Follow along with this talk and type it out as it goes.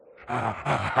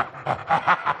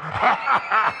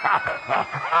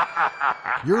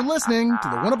You're listening to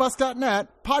the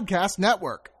oneofus.net podcast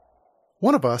network.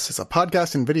 One of Us is a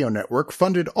podcast and video network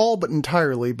funded all but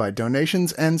entirely by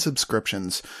donations and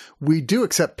subscriptions. We do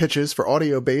accept pitches for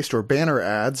audio-based or banner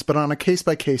ads, but on a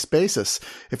case-by-case basis.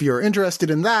 If you are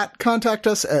interested in that, contact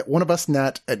us at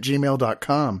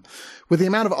oneofusnet@gmail.com. With the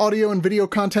amount of audio and video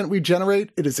content we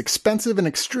generate, it is expensive and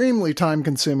extremely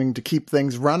time-consuming to keep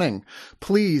things running.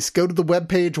 Please go to the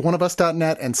webpage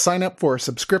oneofus.net and sign up for a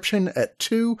subscription at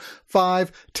 $2,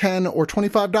 $5, $10, or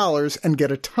 $25 and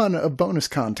get a ton of bonus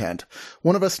content.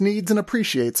 One of Us needs and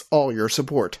appreciates all your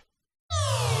support.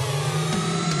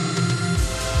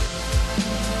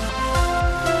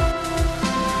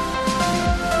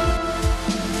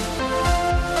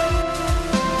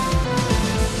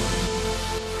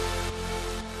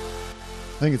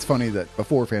 I think it's funny that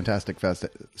before Fantastic Fest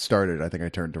started, I think I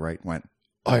turned to Wright and went,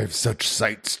 I have such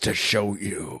sights to show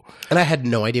you. And I had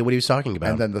no idea what he was talking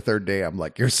about. And then the third day, I'm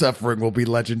like, your suffering will be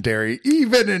legendary,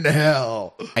 even in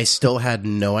hell. I still had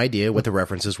no idea what the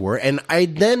references were. And I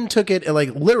then took it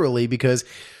like literally because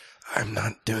I'm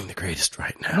not doing the greatest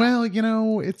right now. Well, you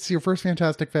know, it's your first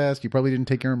Fantastic Fest. You probably didn't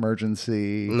take your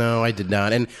emergency. No, I did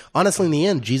not. And honestly, in the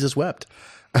end, Jesus wept.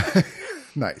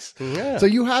 Nice. Yeah. So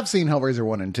you have seen Hellraiser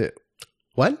 1 and 2.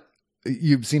 What?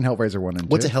 You've seen Hellraiser 1 and 2?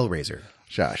 What's a Hellraiser?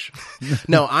 Shush.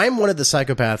 No, I'm one of the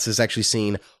psychopaths that's actually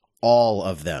seen all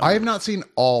of them. I have not seen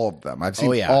all of them. I've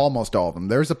seen yeah. almost all of them.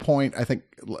 There's a point, I think,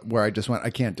 where I just went, I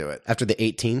can't do it. After the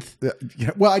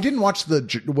 18th? Well, I didn't watch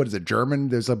what is it, German?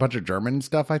 There's a bunch of German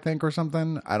stuff, I think, or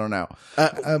something. I don't know.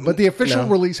 But the official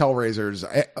release Hellraisers,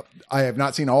 I have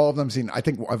not seen all of them. I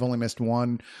think I've only missed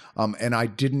one. And I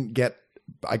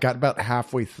got about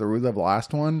halfway through the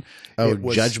last one. Oh,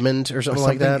 Judgment or something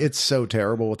like that? It's so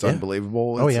terrible. It's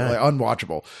unbelievable. It's yeah. like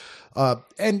unwatchable.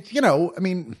 And, you know, I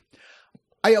mean,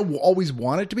 I always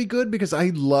want it to be good because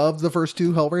I love the first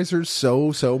two Hellraisers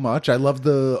so much. I love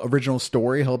the original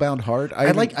story, Hellbound Heart.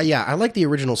 I like the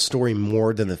original story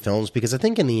more than the films because I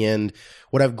think in the end,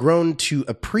 what I've grown to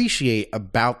appreciate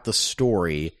about the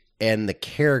story and the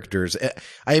characters,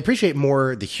 I appreciate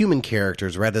more the human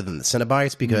characters rather than the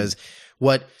Cenobites because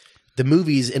what the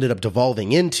movies ended up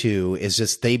devolving into is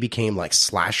just they became like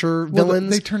slasher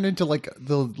villains. They turned into like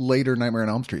the later Nightmare on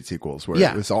Elm Street sequels where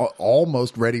it was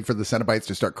almost ready for the Cenobites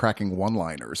to start cracking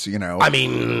one-liners, you know? I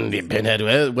mean, Pinhead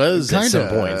was kinda, at some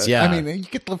points, yeah. I mean, you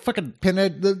get the fucking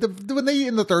Pinhead. When they,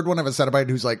 in the third one, have a Cenobite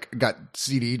who's like got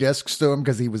CD discs to him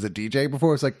because he was a DJ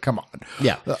before, it's like, come on.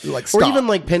 Yeah. Like, stop. Or even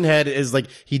like Pinhead is like,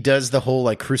 he does the whole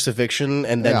like crucifixion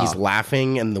and then he's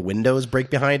laughing and the windows break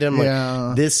behind him.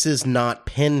 Like, this is not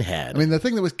Pinhead. I mean, the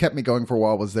thing that kept me going for a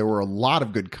while was there were a lot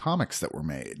of good comics that were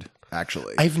made,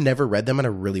 actually. I've never read them and I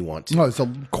really want to. No,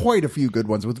 so quite a few good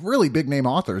ones with really big name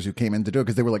authors who came in to do it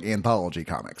because they were like anthology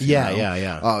comics.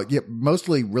 Yeah.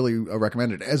 Mostly really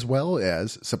recommended, as well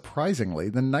as, surprisingly,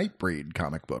 the Nightbreed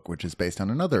comic book, which is based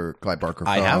on another Clive Barker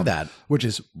film. I have that. Which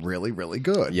is really, really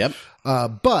good. Yep.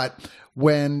 But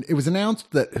when it was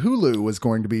announced that Hulu was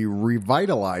going to be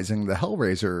revitalizing the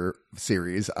Hellraiser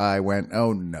series, I went,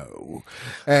 oh no.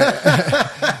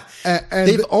 And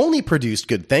they've only produced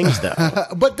good things, though.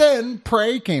 But then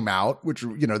Prey came out, which,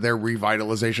 you know, their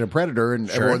revitalization of Predator, and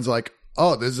everyone's like,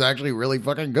 oh, this is actually really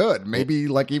fucking good. Maybe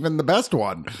like even the best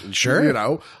one. Sure. You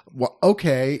know, well,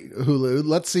 okay, Hulu,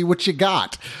 let's see what you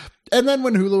got. And then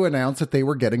when Hulu announced that they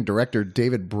were getting director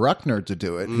David Bruckner to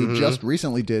do it, who just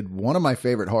recently did one of my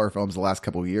favorite horror films the last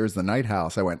couple of years, The Night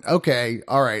House, I went, okay,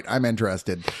 all right, I'm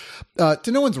interested.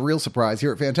 To no one's real surprise,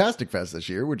 here at Fantastic Fest this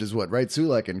year, which is what Wright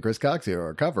Sulek and Chris Cox here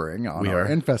are covering on our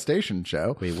Infestation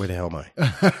show. Wait, where the hell am I?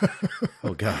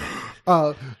 Oh,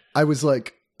 God. I was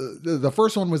like, the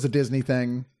first one was a Disney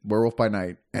thing, Werewolf by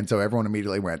Night, and so everyone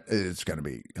immediately went, it's going to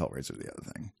be Hellraiser the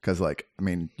other thing. Because, like, I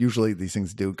mean, usually these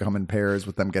things do come in pairs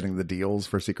with them getting the deals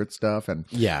for secret stuff, and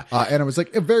and it was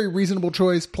like a very reasonable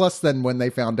choice. Plus, then when they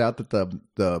found out that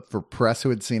the for press who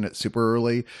had seen it super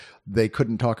early, they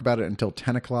couldn't talk about it until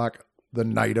 10 o'clock the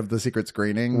night of the secret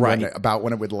screening, about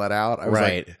when it would let out. I was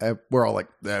like, we're all like,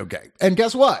 okay. And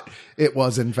guess what? It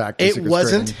was, in fact, it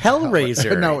wasn't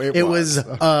Hellraiser. No, it was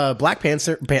Black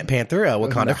Panther,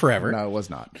 Wakanda Forever. No, it was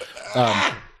not.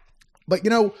 But, you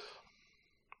know,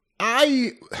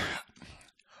 I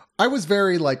was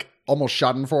very, like, almost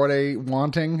schadenfreude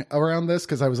wanting around this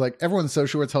because I was like, everyone's so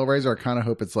sure it's Hellraiser. I kind of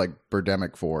hope it's like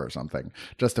Birdemic 4 or something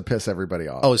just to piss everybody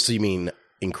off. Oh, so you mean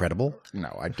Incredible?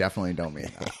 No, I definitely don't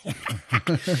mean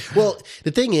that. Well,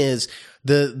 the thing is,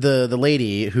 the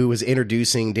lady who was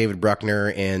introducing David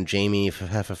Bruckner and Jamie,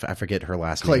 I forget her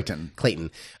last name. Clayton,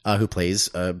 who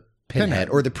plays Pinhead,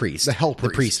 or the priest, the Hell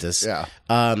Priest. the priestess, Yeah.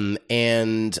 and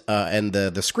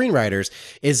the screenwriters,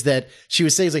 is that she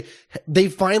was saying, like, they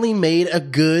finally made a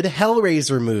good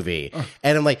Hellraiser movie.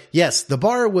 And I'm like, yes, the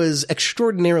bar was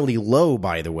extraordinarily low,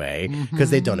 by the way, because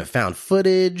they've done a found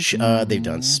footage, they've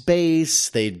done space,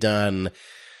 they've done...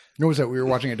 What was that? We were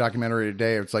watching a documentary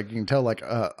today. It's like you can tell like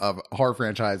a horror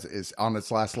franchise is on its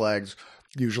last legs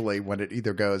usually when it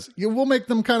either goes, we'll make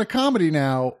them kind of comedy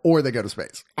now, or they go to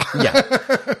space. Yeah.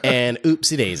 And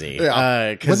oopsie daisy.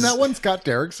 Yeah. Wasn't that one Scott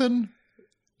Derrickson?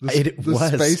 It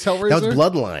was. Space Hellraiser? That was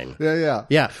Bloodline. Yeah.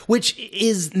 Yeah. Which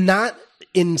is not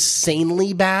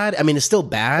insanely bad. I mean, it's still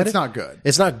bad. It's not good.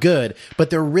 It's not good, but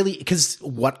they're really, because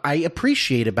what I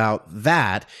appreciate about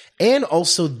that, and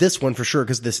also this one for sure,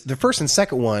 because the first and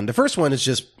second one, the first one is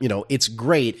just, it's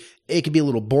great. It could be a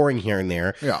little boring here and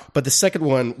there. Yeah. But the second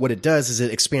one, what it does is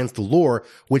it expands the lore,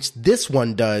 which this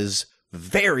one does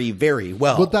very, very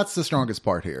well. Well, that's the strongest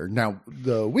part here. Now,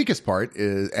 the weakest part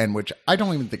is, and which I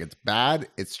don't even think it's bad,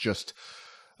 it's just,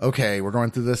 okay, we're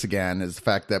going through this again, is the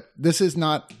fact that this is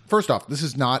not, first off, it's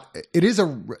a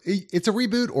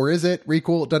reboot, or is it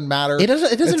requel? It doesn't matter. It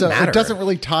doesn't matter. It doesn't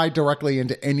really tie directly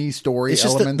into any story it's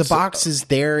just elements. The box is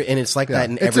there, and it's like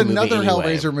that in every movie. It's another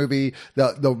anyway. Hellraiser movie.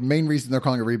 The main reason they're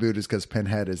calling it a reboot is because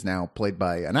Pinhead is now played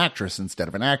by an actress instead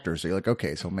of an actor. So you're like,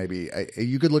 okay, so maybe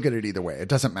you could look at it either way. It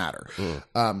doesn't matter.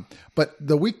 But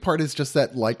the weak part is just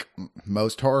that, like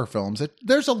most horror films,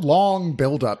 there's a long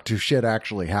build-up to shit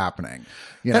actually happening.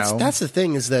 That's the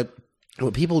thing, is that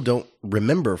what people don't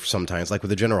remember sometimes, like with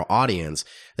the general audience,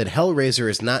 that Hellraiser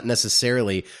is not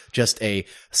necessarily just a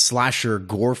slasher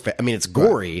gore. I mean, it's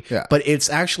gory, yeah. but it's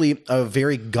actually a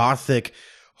very gothic,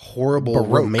 horrible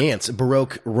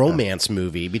Baroque romance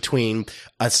movie between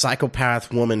a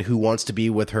psychopath woman who wants to be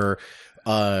with her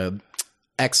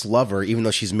ex-lover, even though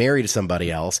she's married to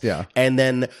somebody else. Yeah. And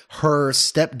then her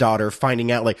stepdaughter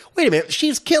finding out, like, wait a minute,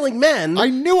 she's killing men. I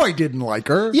knew I didn't like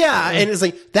her. Yeah. And it's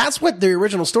like, that's what the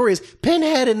original story is.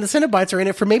 Pinhead and the Cenobites are in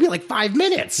it for maybe like 5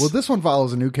 minutes. Well, this one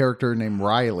follows a new character named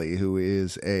Riley, who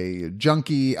is a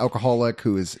junkie alcoholic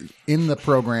who is in the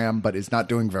program, but is not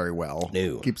doing very well.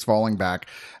 No. Keeps falling back,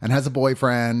 and has a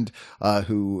boyfriend,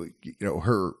 who,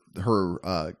 her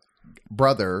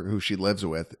brother, who she lives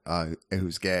with,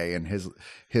 who's gay, and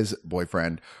his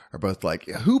boyfriend are both like,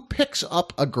 who picks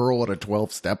up a girl at a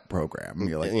 12-step program? And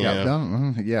you're like,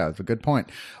 yeah, it's a good point.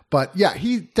 But yeah,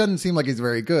 he doesn't seem like he's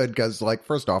very good, because, like,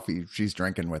 first off, she's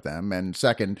drinking with him, and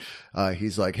second,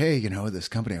 he's like, hey, this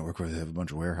company I work with, they have a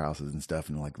bunch of warehouses and stuff,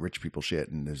 and like rich people shit,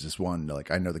 and there's this one,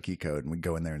 like, I know the key code, and we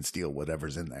go in there and steal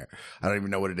whatever's in there. I don't even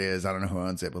know what it is, I don't know who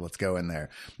owns it, but let's go in there.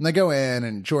 And they go in,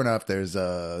 and sure enough, there's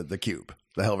the cube.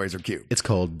 The Hellraiser cube. It's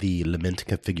called the Lament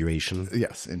Configuration.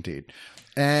 Yes, indeed.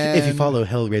 And if you follow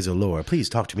Hellraiser lore, please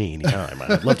talk to me anytime.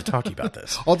 I'd love to talk to you about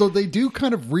this. Although they do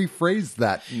kind of rephrase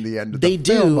that in the end of the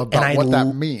film about what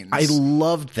that means. I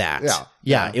loved that.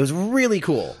 Yeah, it was really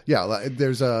cool. Yeah,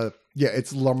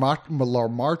 it's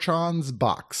Lamarchand's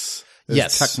box.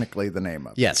 Yes. Technically the name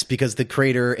of it. Yes, because the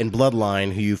creator in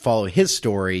Bloodline, who you follow his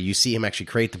story, you see him actually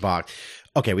create the box.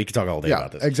 Okay, we could talk all day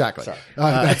about this. Exactly.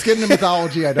 Let's get into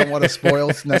mythology. I don't want to spoil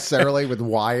necessarily with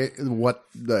what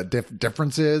the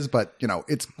difference is, but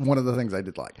it's one of the things I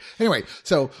did like. Anyway,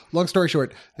 so long story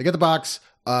short, they get the box.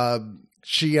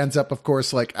 She ends up, of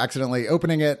course, like accidentally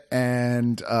opening it,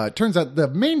 and turns out the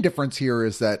main difference here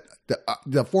is that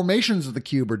the formations of the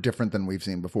cube are different than we've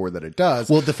seen before. That it does.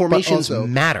 Well, the formations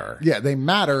matter. Yeah, they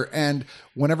matter, and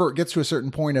whenever it gets to a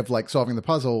certain point of like solving the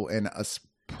puzzle in a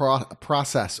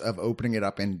process of opening it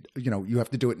up, and you have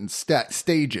to do it in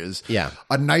stages. Yeah,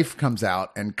 a knife comes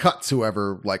out and cuts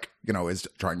whoever is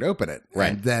trying to open it,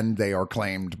 right? And then they are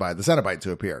claimed by the Cenobites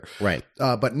who appear, right?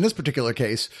 But in this particular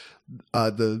case,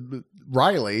 the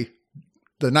Riley,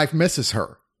 the knife misses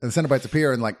her, and the Cenobites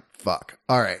appear and like, fuck.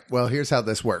 All right, well, here's how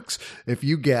this works. If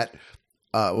you get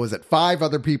was it 5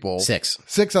 other people?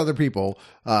 6 other people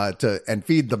and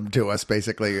feed them to us,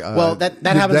 basically. Well, that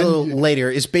happens a little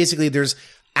later. Is basically there's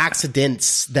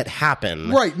accidents that happen.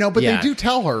 Right. No, but they do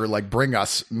tell her, like, bring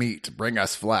us meat, bring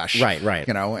us flesh. Right.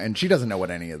 And she doesn't know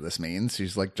what any of this means.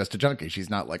 She's like just a junkie. She's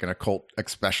not like an occult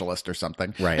specialist or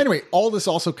something. Right. Anyway, all this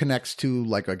also connects to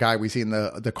like a guy we see in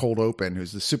the Cold Open,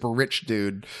 who's the super rich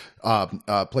dude,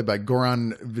 played by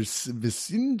Goran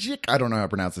Visinjic. I don't know how to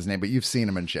pronounce his name, but you've seen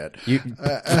him and shit.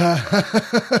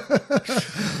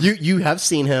 You have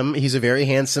seen him. He's a very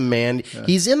handsome man.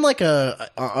 He's in like in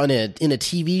a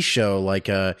TV show, like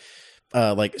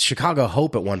like Chicago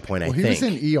Hope at one point. I He think was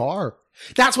in ER.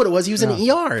 that's what it was. He was in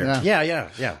ER. Yeah.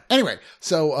 Yeah. Anyway,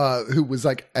 so who was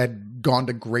like had gone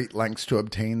to great lengths to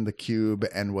obtain the cube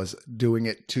and was doing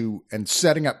it to and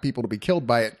setting up people to be killed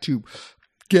by it to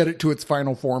get it to its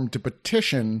final form to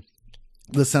petition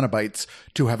the Cenobites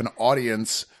to have an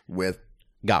audience with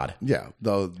God.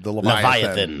 the Leviathan.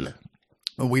 Leviathan.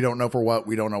 We don't know for what.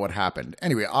 We don't know what happened.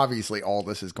 Anyway, obviously, all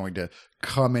this is going to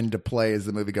come into play as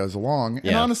the movie goes along.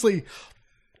 And honestly,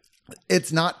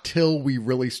 it's not till we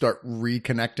really start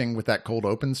reconnecting with that cold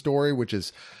open story, which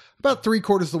is about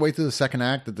 3/4 of the way through the second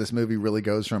act, that this movie really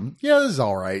goes from, this is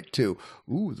all right, to,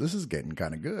 ooh, this is getting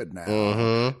kind of good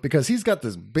now. Because he's got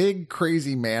this big,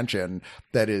 crazy mansion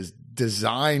that is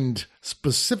designed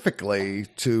specifically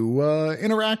to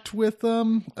interact with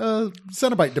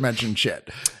Cenobite dimension shit.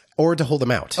 Or to hold them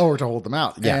out. Or to hold them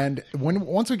out. Yeah. And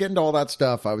once we get into all that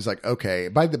stuff, I was like, okay.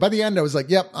 By the end, I was like,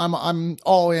 yep, I'm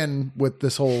all in with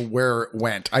this whole where it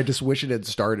went. I just wish it had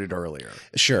started earlier.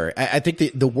 Sure. I think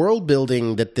the world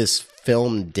building that this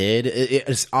film did,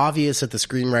 it's obvious that the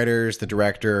screenwriters, the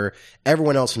director,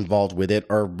 everyone else involved with it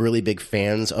are really big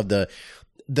fans of the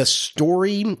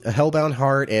story, Hellbound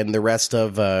Heart, and the rest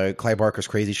of Clive Barker's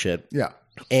crazy shit. Yeah.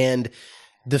 And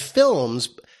the films,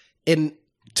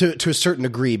 to a certain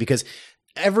degree, because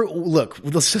look,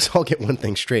 let's just all get one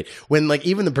thing straight. When like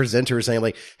even the presenter is saying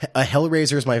like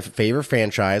Hellraiser is my favorite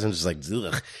franchise, I'm just like,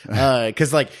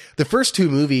 because like the first two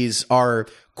movies are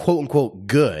quote unquote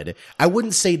good. I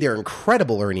wouldn't say they're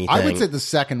incredible or anything. I would say the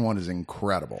second one is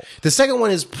incredible. The second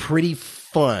one is pretty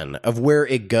fun of where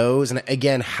it goes and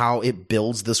again how it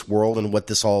builds this world and what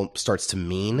this all starts to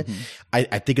mean.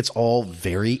 I think it's all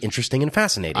very interesting and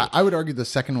fascinating. I would argue the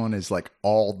second one is like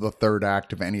all the third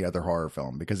act of any other horror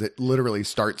film, because it literally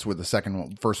starts with the second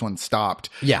one. First one stopped,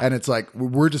 and it's like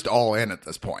we're just all in at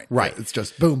this point, right? It's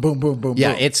just boom, boom, boom, boom.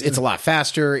 Yeah, boom. it's a lot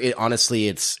faster. Honestly,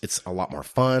 it's a lot more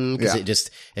fun because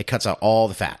it cuts out all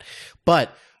the fat,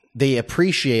 but they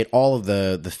appreciate all of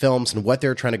the films and what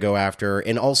they're trying to go after.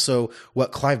 And also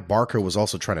what Clive Barker was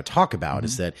also trying to talk about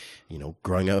is that,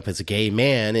 growing up as a gay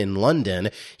man in London,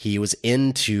 he was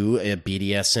into a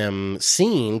BDSM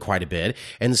scene quite a bit.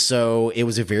 And so it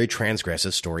was a very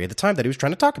transgressive story at the time that he was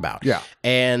trying to talk about. Yeah.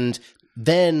 And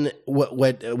then what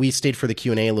we stayed for the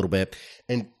Q&A a little bit,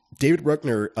 and David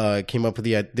Bruckner came up with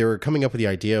they were coming up with the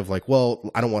idea of like,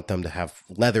 well, I don't want them to have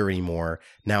leather anymore.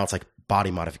 Now it's like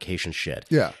body modification shit.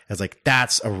 Yeah. I was like,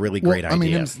 that's a really great idea. I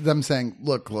mean, them saying,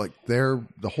 look, like the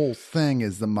whole thing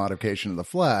is the modification of the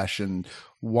flesh, and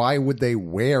why would they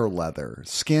wear leather?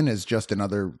 Skin is just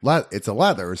another, it's a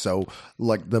leather. So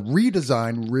like the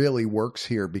redesign really works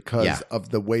here because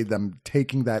of the way them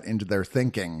taking that into their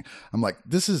thinking. I'm like,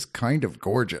 this is kind of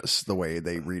gorgeous the way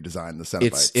they redesigned the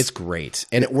Cenobites. It's great.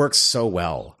 And it works so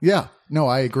well. Yeah. No,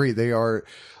 I agree. They are.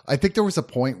 I think there was a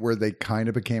point where they kind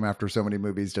of became, after so many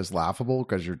movies, just laughable,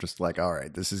 because you're just like, all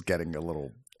right, this is getting a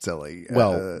little silly.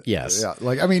 Well, yes. Yeah.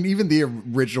 Like, I mean, even the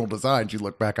original designs you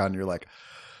look back on, you're like,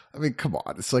 I mean, come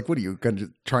on. It's like, what are you going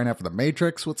to trying out for the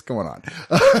Matrix? What's going on?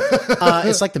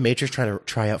 It's like the Matrix trying to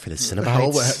try out for the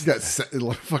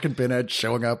Cenobites. Fucking Pinhead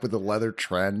showing up with a leather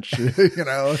trench,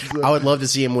 I would love to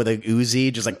see him with a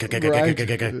Uzi, just like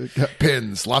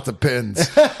pins, lots of pins.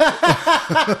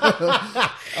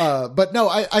 But no,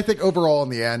 I think overall in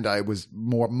the end, I was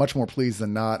much more pleased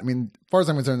than not. I mean, as far as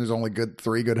I'm concerned, there's only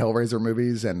three good Hellraiser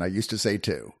movies, and I used to say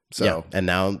 2. So, yeah, and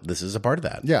now this is a part of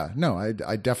that. Yeah, no,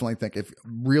 I definitely think if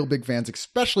real big fans,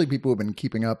 especially people who have been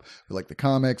keeping up with like the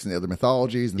comics and the other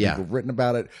mythologies and the people who've written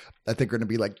about it, I think are going to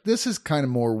be like, this is kind of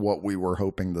more what we were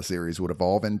hoping the series would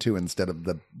evolve into, instead of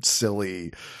the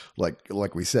silly,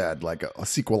 like we said, like a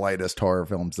sequelitis horror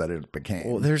films that it became.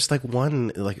 Well, there's like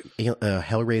one, like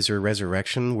Hellraiser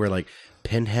Resurrection, where like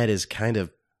Pinhead is kind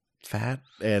of fat,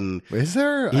 and is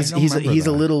there? He's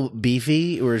a little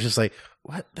beefy, or it's just like,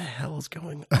 what the hell is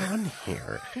going on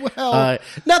here? Well,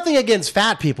 nothing against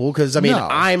fat people, because I mean,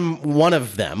 I'm one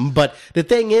of them. But the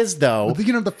thing is, though,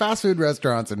 the fast food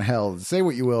restaurants in hell, say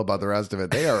what you will about the rest of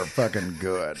it, they are fucking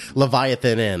good.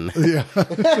 Leviathan Inn. Yeah.